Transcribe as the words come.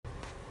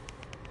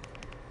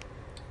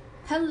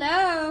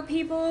Hello,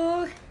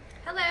 people.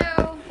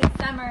 Hello, it's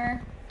Summer.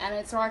 And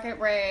it's Rocket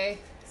Ray.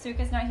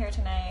 Suka's not here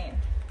tonight.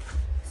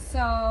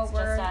 So It's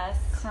we're just us.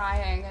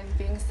 crying and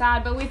being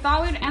sad, but we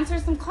thought we'd answer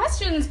some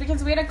questions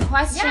because we had a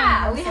question.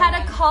 Yeah, from we had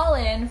a someone.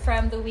 call-in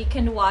from the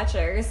Weekend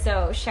Watchers,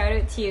 so shout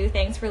out to you.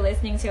 Thanks for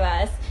listening to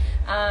us.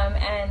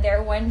 And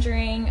they're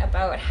wondering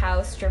about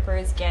how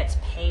strippers get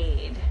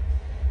paid.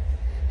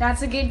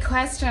 That's a good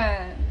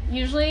question.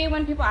 Usually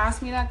when people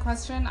ask me that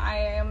question, I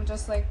am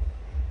just like,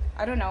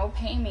 I don't know,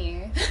 pay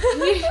me.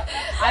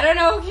 I don't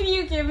know, can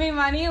you give me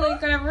money?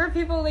 Like, whenever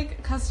people,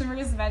 like,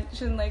 customers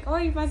mention, like, oh,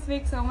 you must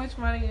make so much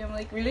money. I'm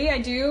like, really? I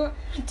do?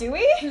 Do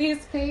we?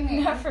 Please pay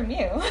me. Not from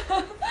you.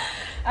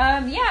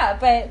 Yeah,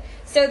 but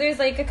so there's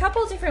like a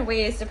couple different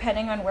ways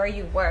depending on where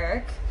you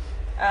work.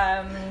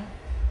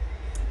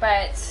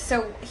 But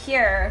so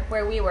here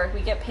where we work,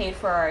 we get paid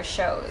for our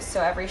shows. So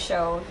every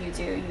show you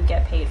do, you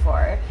get paid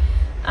for.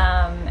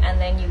 And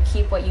then you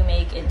keep what you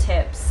make in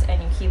tips,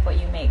 and you keep what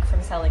you make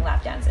from selling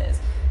lap dances.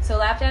 So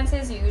lap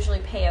dances you usually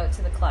pay out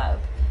to the club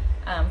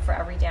for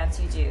every dance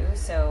you do.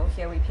 So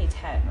here we pay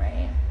 10,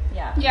 right?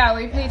 Yeah. Yeah,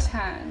 we pay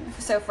 10.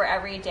 So for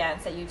every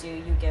dance that you do,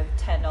 you give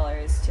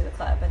 $10 to the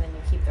club, and then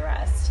you keep the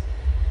rest.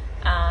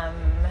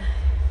 And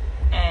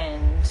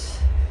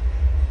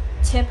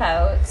tip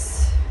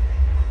outs,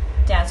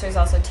 dancers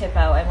also tip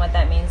out, and what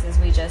that means is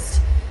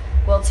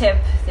we'll tip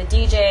the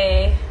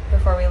DJ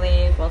before we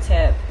leave, we'll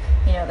tip,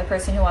 the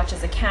person who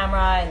watches the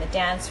camera in the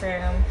dance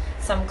room.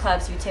 Some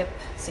clubs you tip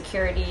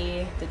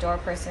security, the door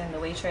person, the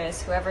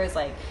waitress, whoever is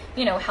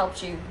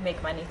helped you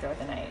make money throughout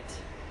the night.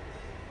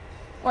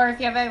 Or if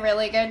you have a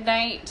really good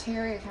night, too,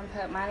 you can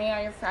put money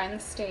on your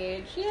friend's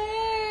stage.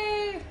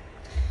 Yay!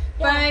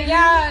 But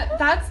yeah,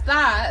 that's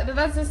that.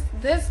 That's just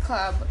this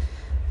club.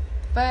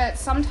 But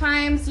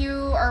sometimes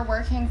you are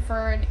working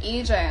for an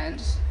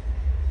agent.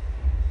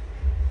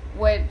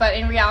 But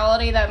in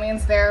reality, that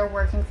means they're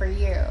working for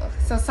you.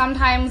 So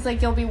sometimes,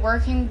 you'll be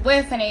working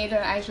with an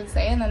agent, I should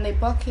say, and then they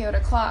book you at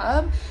a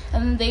club,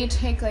 and then they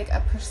take,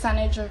 a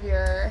percentage of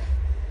your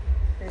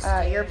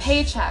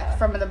paycheck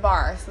from the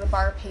bar. So the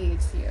bar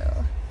pays you.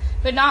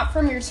 But not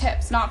from your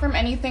tips, not from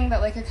anything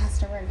that, a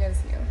customer gives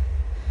you.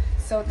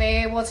 So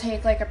they will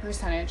take, a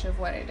percentage of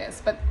what it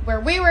is. But where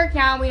we work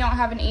now, we don't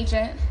have an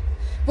agent.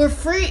 We're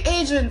free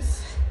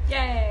agents.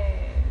 Yay!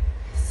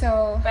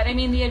 But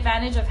the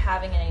advantage of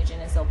having an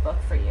agent is they'll book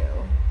for you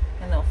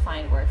and they'll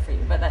find work for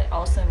you. But that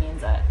also means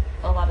that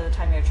a lot of the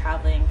time you're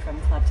traveling from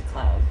club to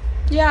club.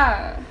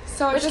 Yeah.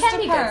 So which it just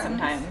can depends. be good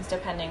sometimes,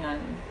 depending on,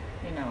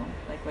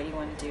 what you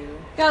want to do.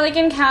 Yeah,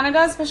 in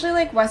Canada,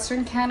 especially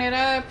Western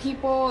Canada,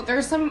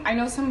 I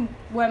know some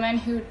women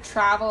who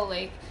travel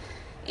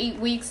 8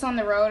 weeks on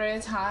the road at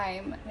a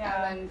time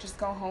and then just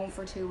go home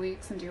for 2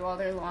 weeks and do all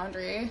their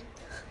laundry.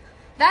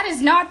 That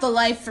is not the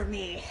life for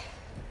me.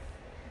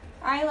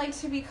 I like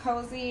to be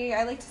cozy.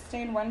 I like to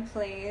stay in one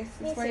place.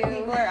 It's where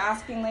people are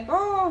asking,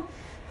 oh,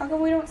 how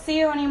come we don't see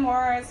you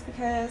anymore? It's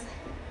because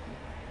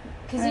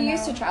you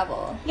used to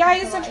travel. Yeah, I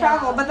used to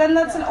travel. But then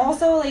that's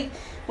also,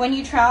 when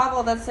you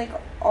travel, that's,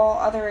 all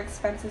other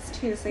expenses,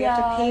 too. So you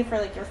have to pay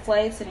for, your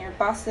flights and your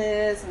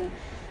buses and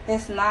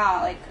this and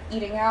that,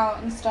 eating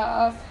out and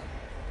stuff.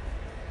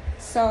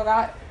 So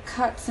that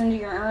cuts into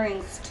your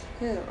earnings,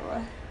 too.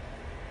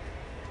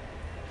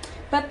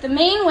 But the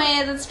main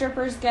way that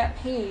strippers get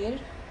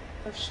paid,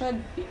 or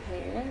should be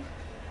paid,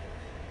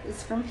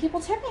 is from people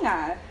tipping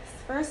us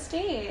for a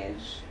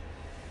stage.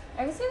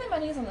 I would say the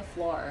money's on the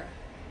floor.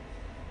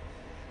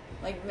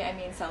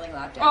 Selling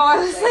lap dances. Oh, I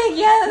was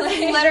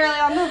literally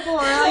on the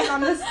floor,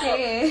 on the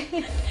stage.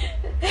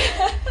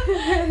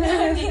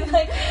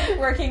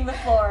 Working the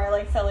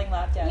floor, selling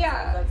lap dances.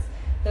 Yeah.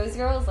 Those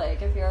girls,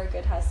 if you're a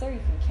good hustler, you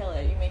can kill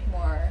it. You make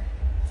more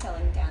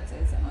selling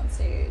dances than on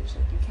stage,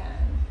 you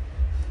can.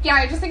 Yeah,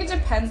 I just think it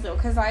depends, though,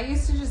 because I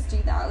used to just do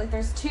that.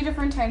 There's 2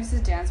 different types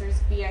of dancers,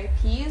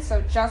 VIPs,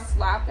 so just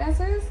lap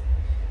dancers,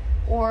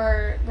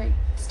 or,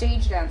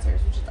 stage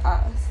dancers, which is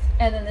us.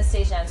 And then the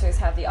stage dancers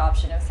have the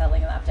option of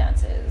selling lap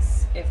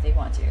dances if they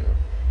want to.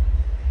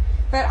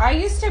 But I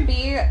used to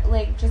be,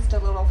 just a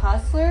little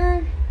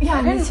hustler.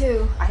 Yeah, me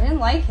too. I didn't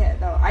like it,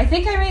 though. I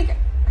think I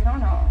don't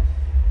know.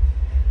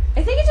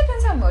 I think it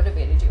depends how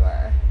motivated you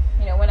are.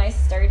 When I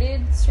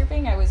started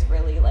stripping, I was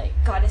really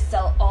gotta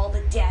sell all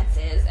the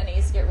dances, and I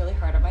used to get really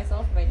hard on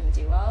myself if I didn't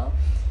do well.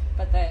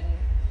 But then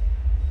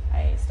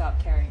I stopped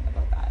caring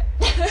about that.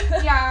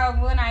 Yeah,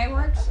 when I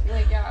worked, a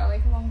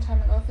long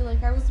time ago, I feel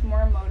I was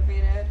more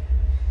motivated.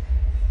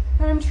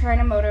 But I'm trying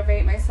to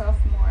motivate myself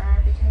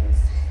more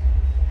because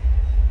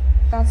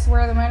that's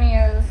where the money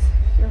is.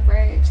 You're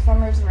right.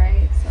 Summer's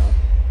right, so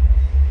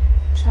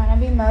trying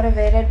to be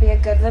motivated, be a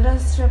good little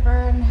stripper,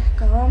 and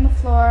go on the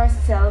floor,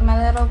 sell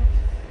my little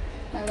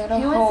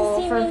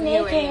hole for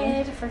viewing.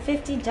 Naked for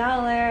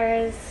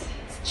 $50. It's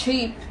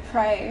cheap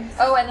price.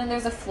 Oh, and then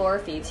there's a floor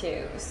fee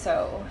too.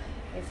 So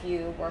if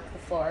you work the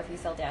floor, if you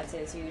sell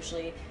dances, you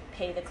usually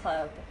pay the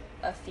club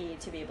a fee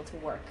to be able to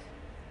work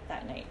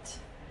that night.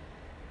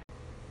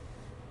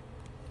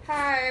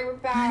 Hi, we're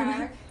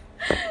back.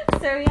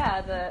 So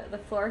yeah, the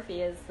floor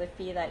fee is the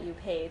fee that you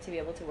pay to be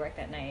able to work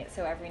at night.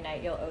 So every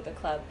night you'll owe the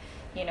club,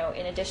 in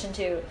addition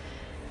to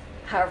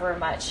however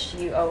much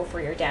you owe for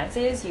your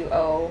dances, you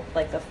owe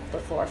like the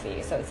floor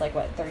fee. So it's like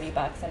what,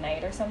 $30 a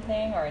night or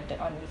something, or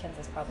on weekends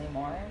it's probably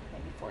more,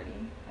 maybe 40.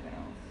 I don't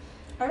know.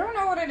 I don't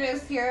know what it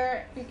is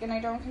here, and I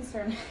don't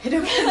concern myself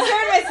with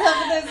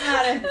this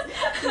matter.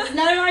 It's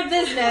none of my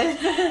business.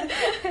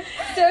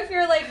 So if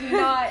you're like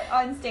not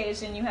on stage,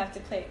 then you have to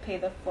pay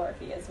the floor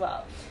fee as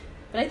well.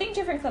 But I think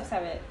different clubs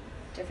have it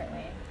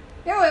differently.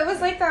 No, it was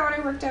like that when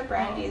I worked at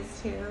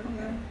Brandy's too.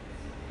 Yeah.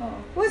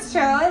 Oh. It was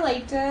chill. I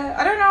liked it.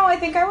 I don't know. I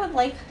think I would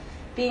like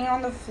being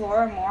on the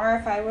floor more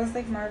if I was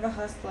like more of a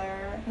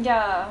hustler.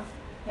 Yeah.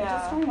 I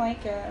just don't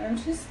like it. I'm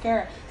too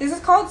scared. This is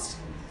called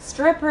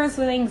Strippers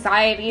with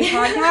Anxiety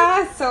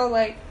podcast. So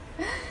like,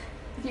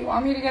 if you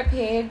want me to get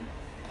paid,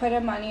 put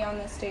a money on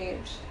the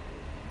stage.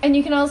 And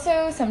you can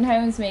also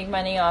sometimes make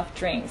money off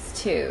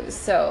drinks too.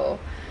 So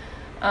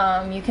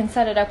you can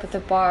set it up with a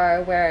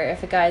bar where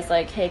if a guy's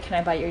like, hey, can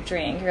I buy your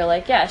drink? You're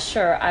like, yeah,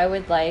 sure. I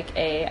would like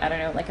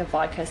like a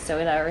vodka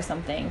soda or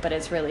something, but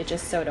it's really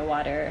just soda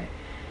water.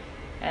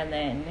 And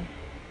then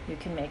you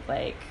can make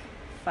like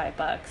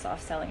 $5 off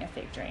selling a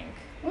fake drink.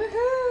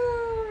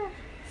 Woohoo!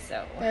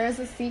 So there's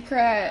a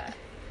secret.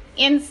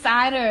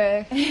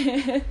 Insider.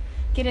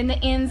 Getting the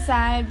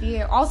inside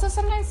view. Also,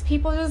 sometimes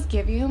people just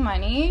give you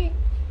money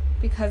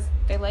because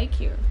they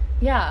like you.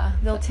 Yeah,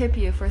 they'll tip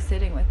you for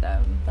sitting with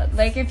them.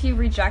 Like if you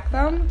reject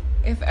them,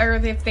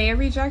 if they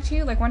reject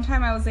you. Like one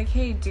time I was like,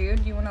 hey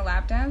dude, you want a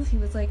lap dance? He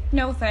was like,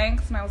 no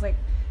thanks. And I was like,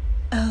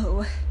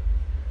 oh,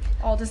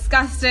 all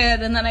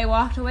disgusted. And then I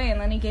walked away,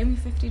 and then he gave me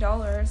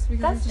 $50 because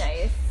that's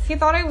nice. He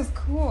thought I was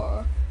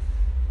cool.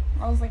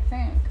 I was like,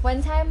 thanks.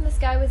 One time this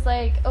guy was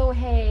like, oh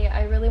hey,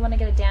 I really want to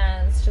get a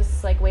dance,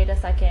 just like wait a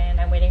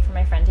second, I'm waiting for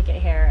my friend to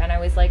get here. And I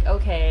was like,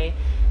 okay.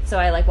 So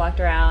I like walked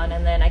around,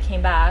 and then I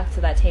came back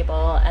to that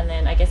table, and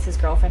then I guess his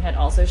girlfriend had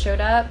also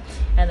showed up,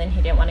 and then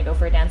he didn't want to go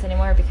for a dance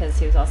anymore because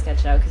he was all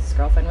sketched out because his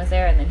girlfriend was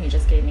there, and then he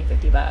just gave me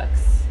 $50.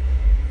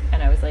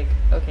 And I was like,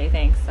 okay,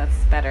 thanks, that's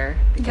better,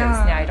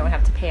 because now I don't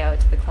have to pay out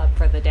to the club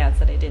for the dance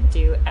that I didn't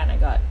do, and I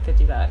got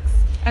 $50.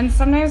 And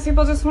sometimes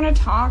people just want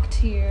to talk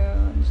to you,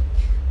 and,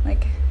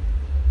 like,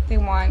 they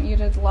want you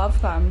to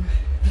love them.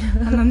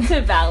 And then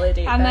to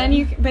validate and them.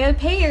 then they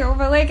pay you,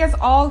 but like it's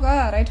all good.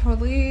 I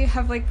totally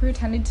have like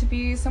pretended to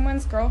be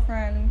someone's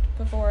girlfriend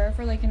before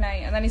for like a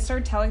night, and then he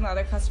started telling the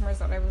other customers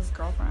that I was his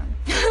girlfriend.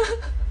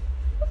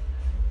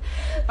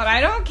 But I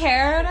don't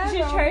care. You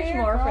should charge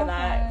more for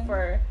that,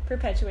 for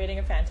perpetuating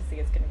a fantasy.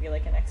 It's going to be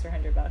like an extra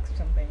 $100 or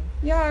something.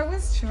 Yeah, it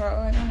was true.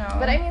 I don't know.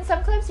 But I mean,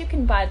 some clubs you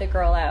can buy the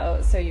girl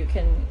out, so you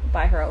can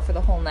buy her out for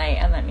the whole night,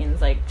 and that means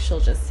like she'll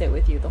just sit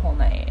with you the whole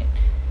night.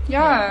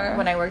 Yeah.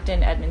 When I worked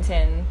in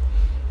Edmonton,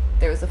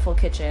 there was a full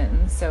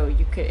kitchen, so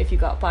you could, if you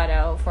got bought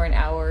out for an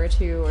hour or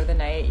two or the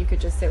night, you could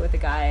just sit with the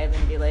guy and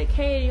then be like,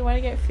 hey, do you want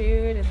to get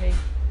food? And they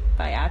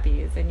buy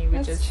appies, and you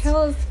would just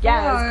chill as fuck.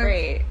 Yeah, it was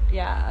great.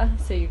 Yeah,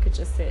 so you could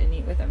just sit and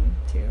eat with them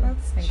too.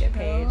 And get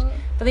paid.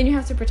 But then you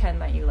have to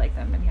pretend that you like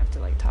them, and you have to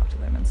like talk to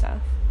them and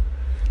stuff.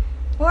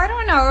 Well, I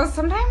don't know.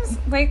 Sometimes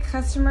like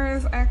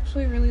customers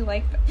actually really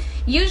like them.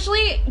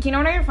 Usually, you know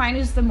what I find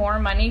is the more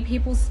money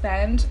people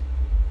spend,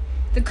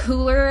 the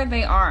cooler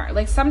they are.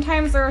 Like,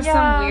 sometimes there are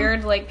some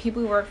weird, like,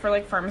 people who work for,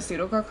 like,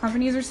 pharmaceutical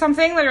companies or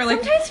something that are,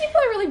 like... Sometimes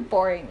people are really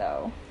boring,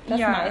 though.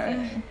 That's my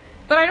thing.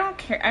 But I don't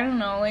care. I don't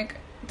know, like...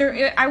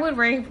 I would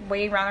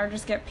way rather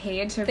just get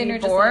paid to be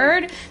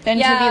bored than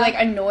to be, like,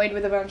 annoyed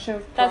with a bunch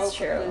of broke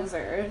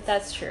losers.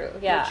 That's true.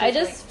 Yeah, I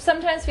just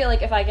sometimes feel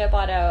like if I get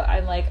bought out,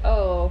 I'm like,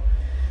 oh,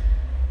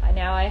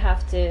 now I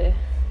have to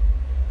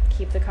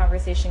keep the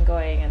conversation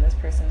going, and this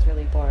person's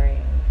really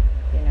boring,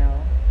 you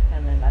know?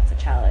 And then that's a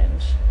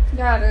challenge.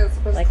 Yeah, it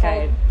is. Like,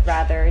 I'd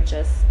rather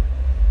just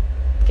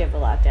give a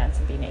lap dance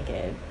and be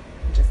naked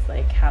and just,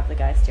 like, have the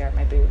guy stare at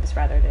my boobs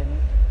rather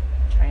than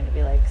trying to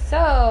be like,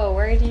 so,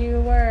 where do you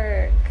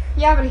work?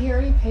 Yeah, but he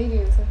already paid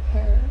you, so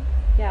care.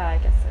 Yeah, I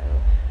guess so.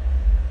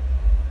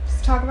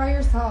 Just talk about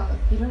yourself.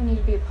 You don't need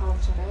to be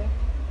apologetic.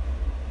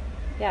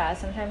 Yeah,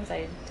 sometimes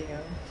I do,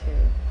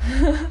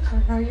 too.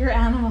 Talk about your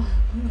animal.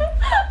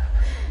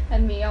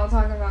 And me, I'll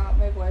talk about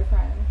my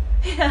boyfriend.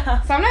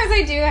 Yeah. Sometimes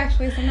I do,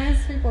 actually.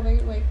 Sometimes people, they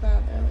like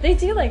that. Like, they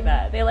do like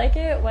that. They like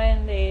it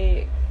when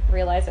they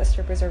realize that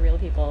strippers are real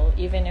people,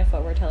 even if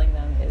what we're telling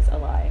them is a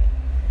lie.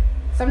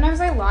 Sometimes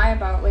I lie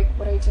about, like,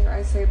 what I do.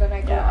 I say that I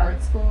go to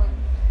art school and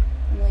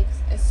I'm, like,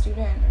 a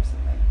student or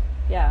something.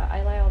 Yeah,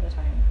 I lie all the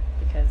time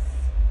because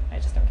I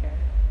just don't care.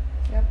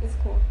 Yep, it's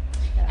cool.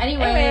 Yeah.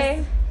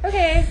 Anyways.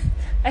 Okay.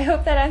 I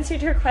hope that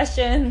answered your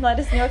question. Let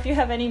us know if you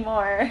have any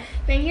more.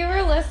 Thank you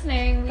for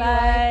listening.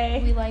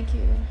 Bye. We like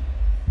you.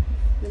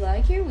 We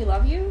like you. We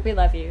love you. We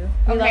love you.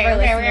 We love our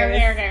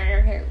listeners.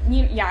 Okay.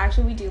 Yeah,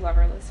 actually, we do love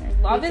our listeners.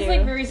 Love is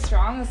like very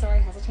strong, so I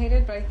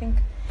hesitated, but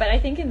I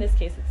think in this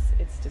case,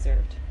 it's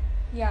deserved.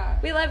 Yeah.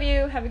 We love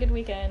you. Have a good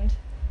weekend.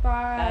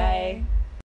 Bye. Bye.